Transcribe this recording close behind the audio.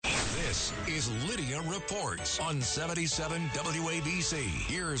This is Lidia Reports on 77 WABC.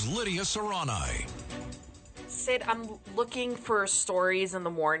 Here's Lidia Serrani. Sid, I'm looking for stories in the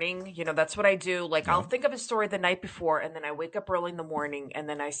morning. You know, that's what I do. Like, I'll think of a story the night before, and then I wake up early in the morning, and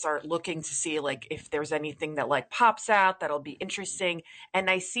then I start looking to see, like, if there's anything that, like, pops out that'll be interesting. And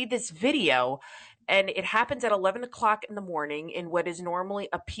I see this video, and it happens at 11 o'clock in the morning in what is normally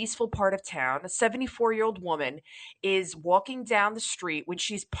a peaceful part of town. A 74-year-old woman is walking down the street when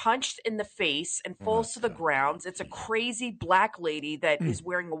she's punched in the face and falls to the ground. It's a crazy black lady that is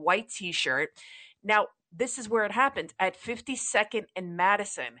wearing a white T-shirt. Now, this is where it happened at 52nd and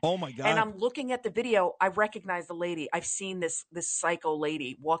Madison. Oh my God. And I'm looking at the video. I recognize the lady. I've seen this psycho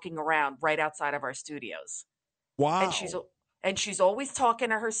lady walking around right outside of our studios. Wow. And she's always talking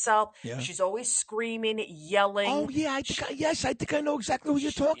to herself. Yeah. She's always screaming, yelling. Oh yeah, I think I know exactly what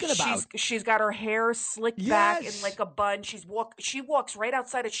you're talking about. She's got her hair slicked back in like a bun. She walks right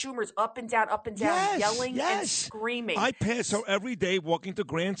outside of Schumer's up and down, yelling and screaming. I pass her every day walking to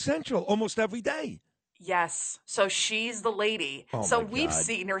Grand Central, almost every day. Yes. So she's the lady. Oh so my we've God.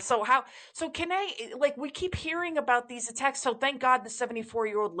 seen her. So can I, like, we keep hearing about these attacks. So thank God the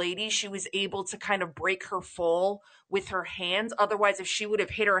 74-year-old lady, she was able to kind of break her fall with her hands. Otherwise, if she would have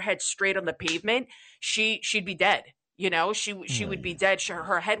hit her head straight on the pavement, she'd be dead. You know, she would be dead.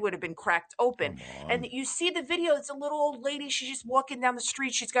 Her head would have been cracked open. And you see the video. It's a little old lady. She's just walking down the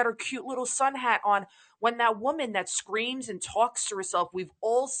street. She's got her cute little sun hat on. When that woman that screams and talks to herself, we've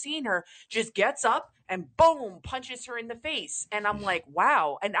all seen her, just gets up and boom, punches her in the face. And I'm like,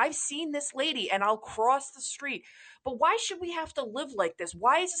 wow. And I've seen this lady, and I'll cross the street. But why should we have to live like this?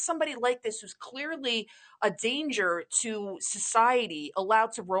 Why is somebody like this, who's clearly a danger to society,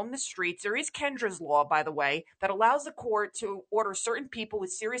 allowed to roam the streets? There is Kendra's law, by the way, that allows the court to order certain people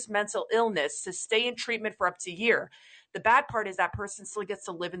with serious mental illness to stay in treatment for up to a year. The bad part is that person still gets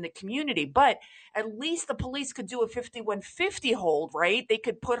to live in the community, but at least the police could do a 5150 hold, right? They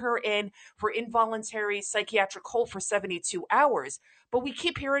could put her in for involuntary psychiatric hold for 72 hours. But we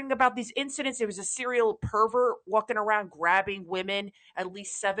keep hearing about these incidents. There was a serial pervert walking around grabbing women, at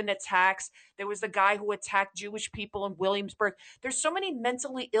least 7 attacks. There was the guy who attacked Jewish people in Williamsburg. There's so many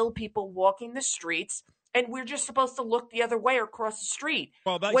mentally ill people walking the streets, and we're just supposed to look the other way or cross the street.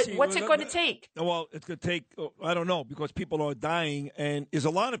 Well, what's it going to take? Well, it's going to take, I don't know, because people are dying, and there's a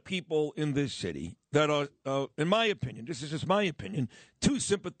lot of people in this city that are, in my opinion, this is just my opinion, too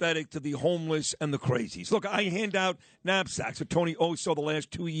sympathetic to the homeless and the crazies. Look, I hand out knapsacks for Tony Oso the last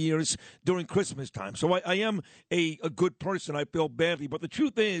 2 years during Christmas time. So I am a good person. I feel badly. But the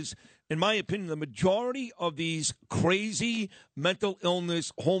truth is, in my opinion, the majority of these crazy mental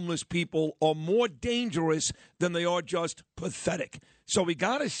illness, homeless people are more dangerous than they are just pathetic. So we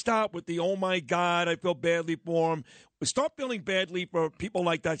got to stop with the, oh, my God, I feel badly for him. Start feeling badly for people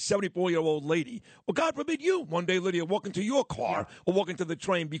like that 74-year-old lady. Well, God forbid you, one day, Lydia, walk into your car or walk into the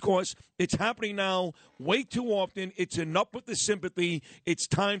train, because it's happening now way too often. It's enough with the sympathy. It's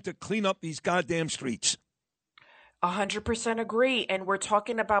time to clean up these goddamn streets. 100% agree. And we're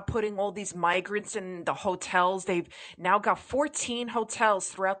talking about putting all these migrants in the hotels. They've now got 14 hotels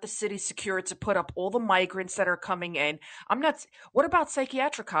throughout the city secured to put up all the migrants that are coming in. What about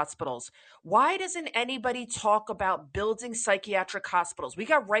psychiatric hospitals? Why doesn't anybody talk about building psychiatric hospitals? We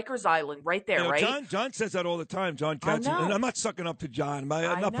got Rikers Island right there, right? John says that all the time, John Katz. And I'm not sucking up to John.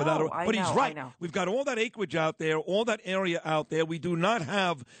 Enough of that. But he's right. We've got all that acreage out there, all that area out there. We do not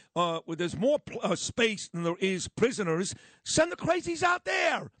have, there's more space than there is prisoners. Send the crazies out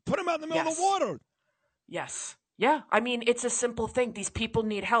there. Put them out in the middle of the water. Yes. Yeah. I mean, it's a simple thing. These people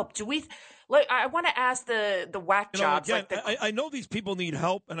need help. I want to ask the whack jobs. Again, I know these people need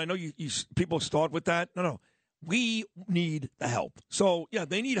help, and I know you people start with that. No. We need the help. So, yeah,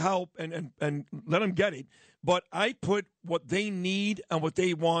 they need help, and let them get it. But I put what they need and what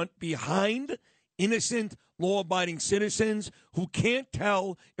they want behind innocent, law-abiding citizens who can't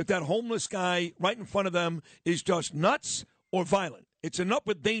tell if that homeless guy right in front of them is just nuts or violent. It's enough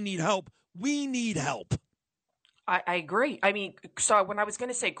that they need help. We need help. I agree. I mean, so when I was going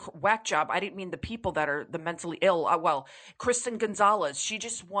to say whack job, I didn't mean the people that are the mentally ill. Kristen Gonzalez, she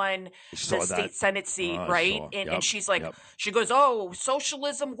just won the state Senate seat, right? And she's like, she goes, oh,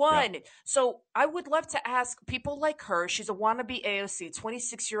 socialism won. Yep. So I would love to ask people like her. She's a wannabe AOC,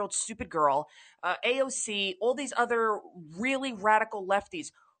 26-year-old stupid girl, AOC, all these other really radical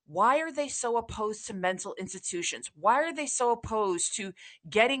lefties. why are they so opposed to mental institutions? Why are they so opposed to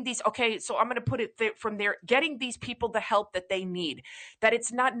getting these? Okay, so I'm going to put it from there, getting these people the help that they need. That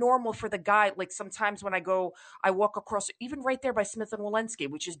it's not normal for the guy. Like sometimes when I walk across, even right there by Smith and Walensky,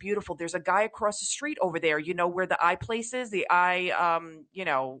 which is beautiful. There's a guy across the street over there, where the eye place is, the eye,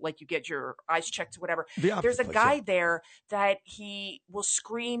 like you get your eyes checked or whatever. There's a guy there that he will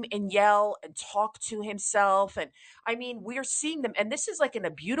scream and yell and talk to himself. And I mean, we're seeing them. And this is like in a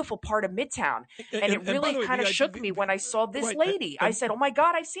beautiful part of Midtown. And it really kind of shook me when I saw this lady. I said, oh my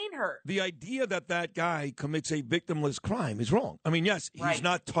God, I seen her. The idea that guy commits a victimless crime is wrong. I mean, yes, he's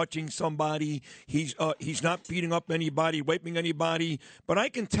not touching somebody. He's not beating up anybody, raping anybody. But I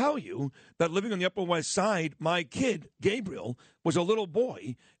can tell you that living on the Upper West Side, my kid, Gabriel, was a little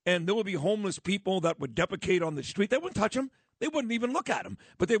boy, and there would be homeless people that would defecate on the street. They wouldn't touch him. They wouldn't even look at him.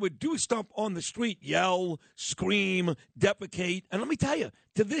 But they would do stuff on the street, yell, scream, defecate. And let me tell you,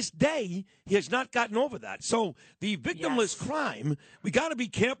 to this day, he has not gotten over that. So the victimless crime, we got to be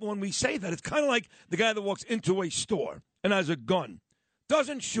careful when we say that. It's kind of like the guy that walks into a store and has a gun.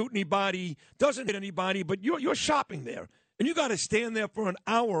 Doesn't shoot anybody, doesn't hit anybody, but you're shopping there. And you got to stand there for an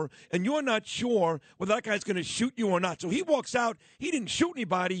hour, and you're not sure whether that guy's going to shoot you or not. So he walks out. He didn't shoot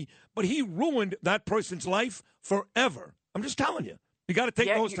anybody, but he ruined that person's life forever. I'm just telling you. You got to take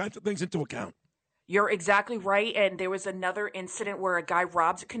those types of things into account. You're exactly right. And there was another incident where a guy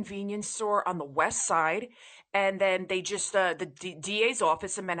robbed a convenience store on the West Side. And then they just, the DA's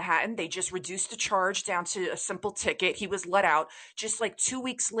office in Manhattan, they just reduced the charge down to a simple ticket. He was let out. Just like 2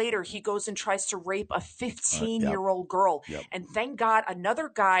 weeks later, he goes and tries to rape a 15-year-old girl. Yep. And thank God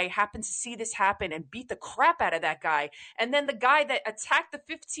another guy happened to see this happen and beat the crap out of that guy. And then the guy that attacked the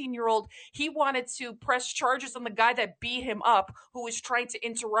 15-year-old, he wanted to press charges on the guy that beat him up, who was trying to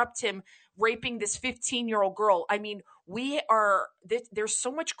interrupt him raping this 15-year-old girl. I mean, there's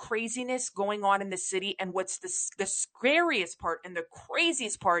so much craziness going on in the city. And what's the scariest part and the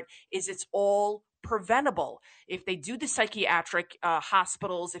craziest part is it's all preventable. If they do the psychiatric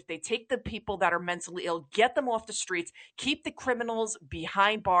hospitals, if they take the people that are mentally ill, get them off the streets, keep the criminals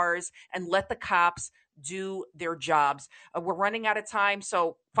behind bars, and let the cops do their jobs. We're running out of time.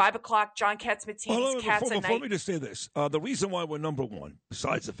 So 5 o'clock, John Catsimatidis, Cats at Night. Before me to say this, the reason why we're number one,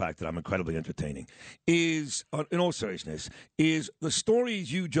 besides the fact that I'm incredibly entertaining, is, in all seriousness, is the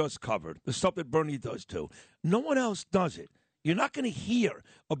stories you just covered, the stuff that Bernie does too. No one else does it. You're not going to hear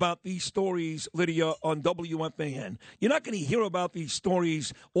about these stories, Lydia, on WFAN. You're not going to hear about these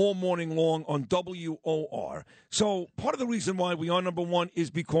stories all morning long on WOR. So part of the reason why we are number one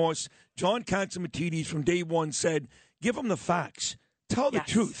is because John Catsimatidis from day one said, give them the facts. Tell the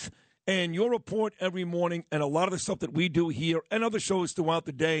truth. And your report every morning and a lot of the stuff that we do here and other shows throughout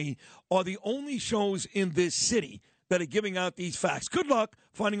the day are the only shows in this city that are giving out these facts. Good luck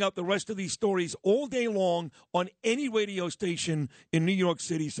finding out the rest of these stories all day long on any radio station in New York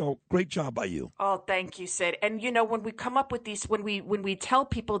City. So great job by you. Oh, thank you, Sid. And, when we come up with these, when we tell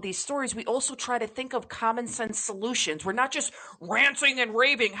people these stories, we also try to think of common sense solutions. We're not just ranting and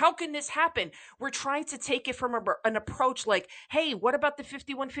raving. How can this happen? We're trying to take it from an approach like, hey, what about the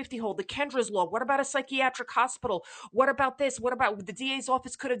 5150 hold, the Kendra's law? What about a psychiatric hospital? What about this? What about the DA's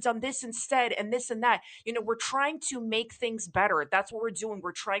office could have done this instead and this and that? We're trying to make things better. That's what we're doing.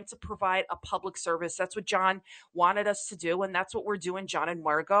 We're trying to provide a public service. That's what John wanted us to do. And that's what we're doing, John and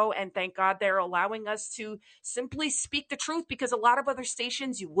Margot. And thank God they're allowing us to simply speak the truth, because a lot of other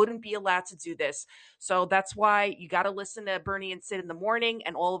stations, you wouldn't be allowed to do this. So that's why you got to listen to Bernie and Sid in the morning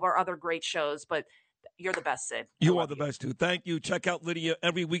and all of our other great shows. But you're the best, Sid. You are the best, too. Thank you. Check out Lydia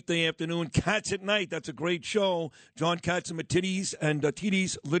every weekday afternoon. Cats at Night. That's a great show. John Catsimatidis and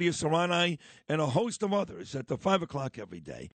Lydia Serrani, and a host of others at the 5 o'clock every day.